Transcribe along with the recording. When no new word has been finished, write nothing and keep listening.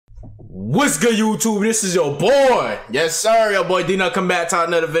What's good, YouTube? This is your boy. Yes, sir. Your boy Dino come back to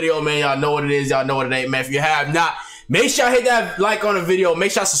another video, man. Y'all know what it is. Y'all know what it ain't, man. If you have not, make sure y'all hit that like on the video.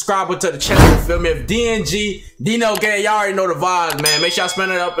 Make sure y'all subscribe to the channel. You feel me? If DNG, Dino Gang, y'all already know the vibes, man. Make sure y'all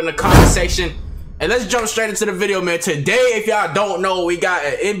spend it up in the comment section. And let's jump straight into the video, man. Today, if y'all don't know, we got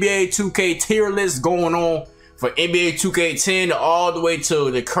an NBA 2K tier list going on for NBA 2K10 all the way to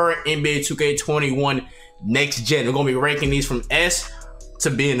the current NBA 2K21 next gen. We're going to be ranking these from S to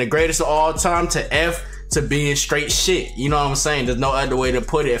being the greatest of all time to F to being straight shit. You know what I'm saying? There's no other way to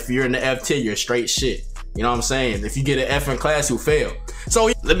put it. If you're in the F tier, you're straight shit. You know what I'm saying? If you get an F in class, you fail. So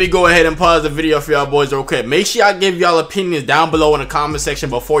let me go ahead and pause the video for y'all boys real quick. Make sure y'all give y'all opinions down below in the comment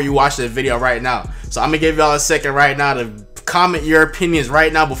section before you watch this video right now. So I'm gonna give y'all a second right now to comment your opinions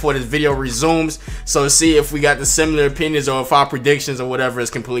right now before this video resumes. So see if we got the similar opinions or if our predictions or whatever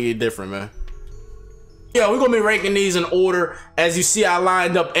is completely different, man. Yeah, we're gonna be ranking these in order. As you see, I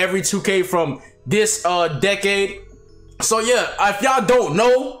lined up every 2K from this decade. So yeah, if y'all don't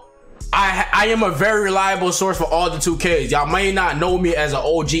know, I am a very reliable source for all the 2Ks. Y'all may not know me as an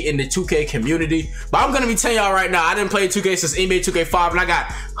OG in the 2K community, but I'm gonna be telling y'all right now, I didn't play 2K since NBA 2K5, and I got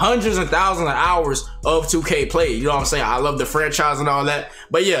hundreds and thousands of hours of 2K play. You know what I'm saying? I love the franchise and all that.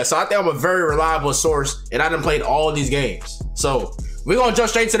 But yeah, so I think I'm a very reliable source, and I done played all these games. So we're gonna jump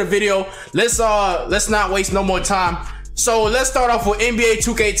straight to the video. Let's not waste no more time. So let's start off with NBA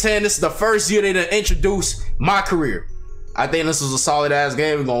 2K10. This is the first year they done introduced my career. I think this is a solid ass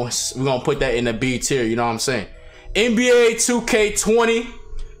game. We're gonna put that in the B tier. You know what I'm saying? NBA 2K20.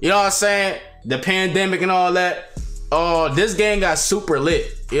 You know what I'm saying? The pandemic and all that. This game got super lit.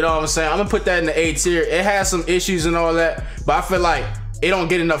 You know what I'm saying? I'm gonna put that in the A tier. It has some issues and all that, but I feel like it don't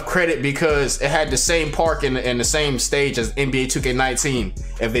get enough credit because it had the same park in the same stage as NBA 2K19.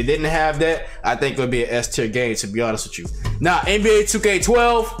 If they didn't have that, I think it would be an S tier game, to be honest with you. Now, NBA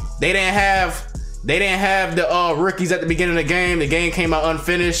 2K12, they didn't have the rookies at the beginning of the game. The game came out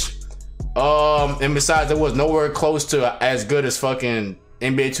unfinished. And besides, it was nowhere close to as good as fucking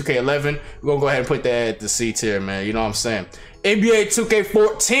NBA 2K11. We're gonna go ahead and put that at the C tier, man. You know what I'm saying? NBA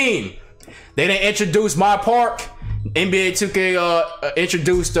 2K14, they didn't introduce my park. NBA 2K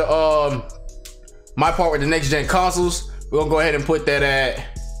introduced the my part with the next gen consoles. We're gonna go ahead and put that at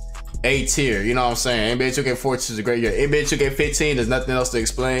A tier. You know what I'm saying? NBA 2K14 is a great year. NBA 2K15, there's nothing else to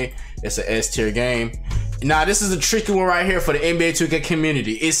explain. It's an S tier game. Now this is a tricky one right here for the NBA 2K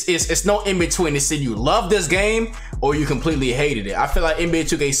community. It's no in between. It's either you love this game or you completely hated it. I feel like NBA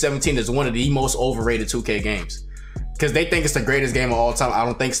 2K17 is one of the most overrated 2K games, because they think it's the greatest game of all time. I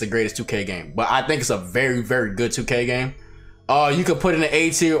don't think it's the greatest 2K game, but I think it's a very, very good 2K game. You could put it in an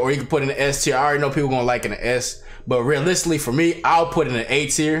A tier or you could put it in an S tier. I already know people gonna like it in an S, but realistically for me, I'll put it in an A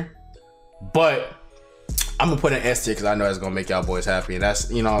tier. But I'm gonna put it in S tier because I know it's gonna make y'all boys happy, and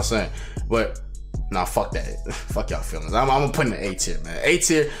that's, you know what I'm saying. But nah, fuck that. Fuck y'all feelings. I'm gonna put it in an A tier, man. A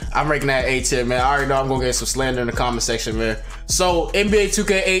tier. I'm ranking that A tier, man. I already know I'm gonna get some slander in the comment section, man. So NBA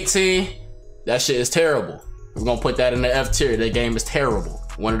 2K18, that shit is terrible. We're gonna put that in the F tier. That game is terrible.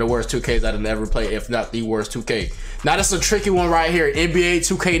 One of the worst 2Ks I've ever played, if not the worst 2K. Now this is a tricky one right here. NBA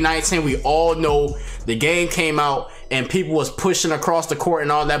 2K19, we all know the game came out and people was pushing across the court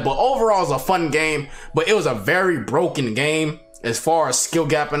and all that, but overall it's a fun game, but it was a very broken game as far as skill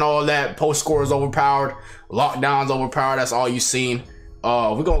gap and all that. Post score is overpowered, lockdowns overpowered, that's all you seen.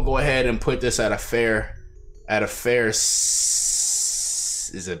 We're gonna go ahead and put this at a fair,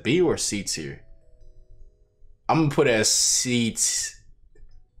 is it B or C tier? I'm gonna put it as C.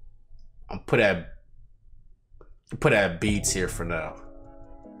 I'm put at B tier for now.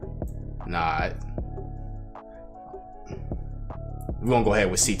 Nah, we're gonna go ahead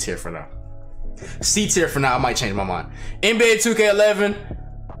with C tier for now. C tier for now. I might change my mind. NBA 2K11,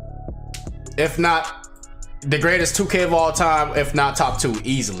 if not the greatest 2K of all time, if not top 2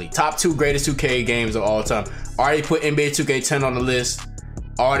 easily. Top 2 greatest 2K games of all time. Already put NBA 2K10 on the list.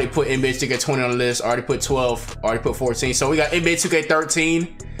 Already put NBA 2K20 on the list. Already put 12. Already put 14. So we got NBA 2K13.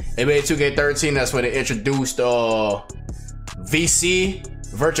 NBA 2K13, that's when they introduced VC,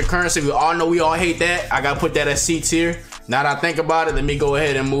 virtual currency. We all know we all hate that. I gotta put that at C tier. Now that I think about it, let me go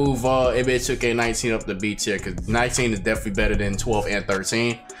ahead and move NBA 2K19 up to B tier, because 19 is definitely better than 12 and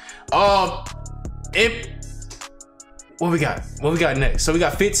 13. What we got? What we got next? So we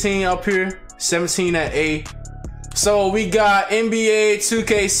got 15 up here, 17 at A. So we got NBA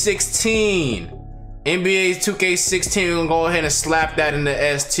 2K16. NBA 2K16, we're gonna go ahead and slap that in the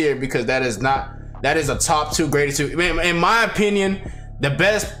S tier, because that is a top 2 greatest 2. In my opinion, the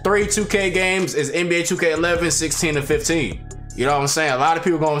best 3 2K games is NBA 2K11, 16, and 15. You know what I'm saying? A lot of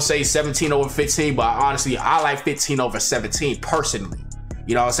people gonna say 17 over 15, but honestly, I like 15 over 17 personally.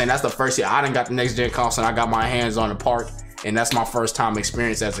 You know what I'm saying? That's the first year I done got the next gen console and I got my hands on the park, and that's my first time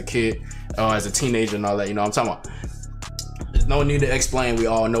experience as a kid, as a teenager and all that. You know what I'm talking about? There's no need to explain. We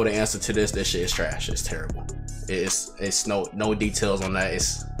all know the answer to this. This shit is trash. It's terrible. It's no details on that.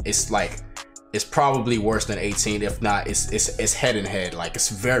 It's like, it's probably worse than 18. If not, it's head and head. Like, it's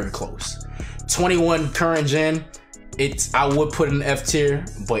very close. 21 current gen, I would put in F tier,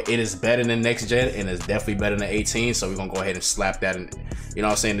 but it is better than next gen, and it's definitely better than 18. So we're gonna go ahead and slap that in, you know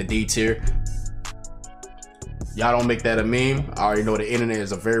what I'm saying, the D tier. Y'all don't make that a meme. I already know the internet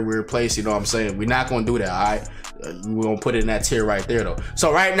is a very weird place. You know what I'm saying? We're not gonna do that. All right, we're gonna put it in that tier right there though.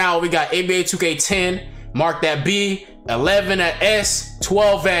 So right now we got NBA 2K10, mark that B, 11 at S,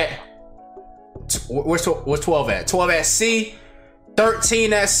 12 at, what's 12 at? 12 at C,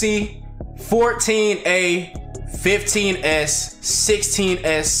 13 at C, 14A, 15S, 16S,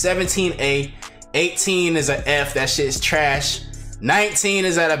 17A, 18 is an F, that shit's trash, 19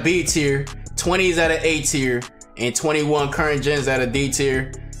 is at a B tier, 20 is at an A tier, and 21 current gen is at a D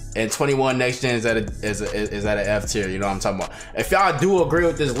tier, and 21 next gen is at an F tier. You know what I'm talking about? If y'all do agree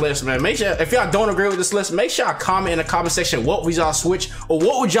with this list, man, make sure, if y'all don't agree with this list, make sure y'all comment in the comment section what would y'all switch, or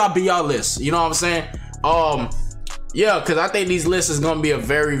what would y'all be y'all list. You know what I'm saying? Yeah, because I think these lists is gonna be a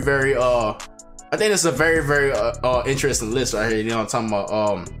very I think it's a very interesting list right here. You know what I'm talking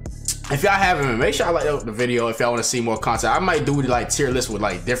about? If y'all haven't, make sure y'all like the video if y'all want to see more content. I might do like tier lists with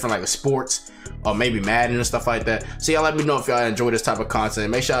like different like sports or maybe Madden and stuff like that. So y'all let me know if y'all enjoy this type of content.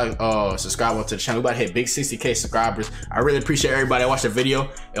 Make sure y'all subscribe to the channel. We about to hit big 60K subscribers. I really appreciate everybody that watched the video.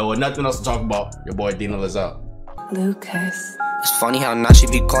 And with nothing else to talk about, your boy Dino is up. Lucas. It's funny how now she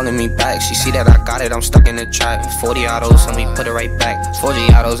be calling me back. She see that I got it, I'm stuck in the trap. 40 autos and we put it right back. 40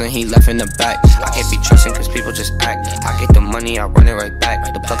 autos and he left in the back. I can't be trusting cause people just act. I get the money, I run it right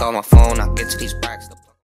back. The plug on my phone, I get to these racks.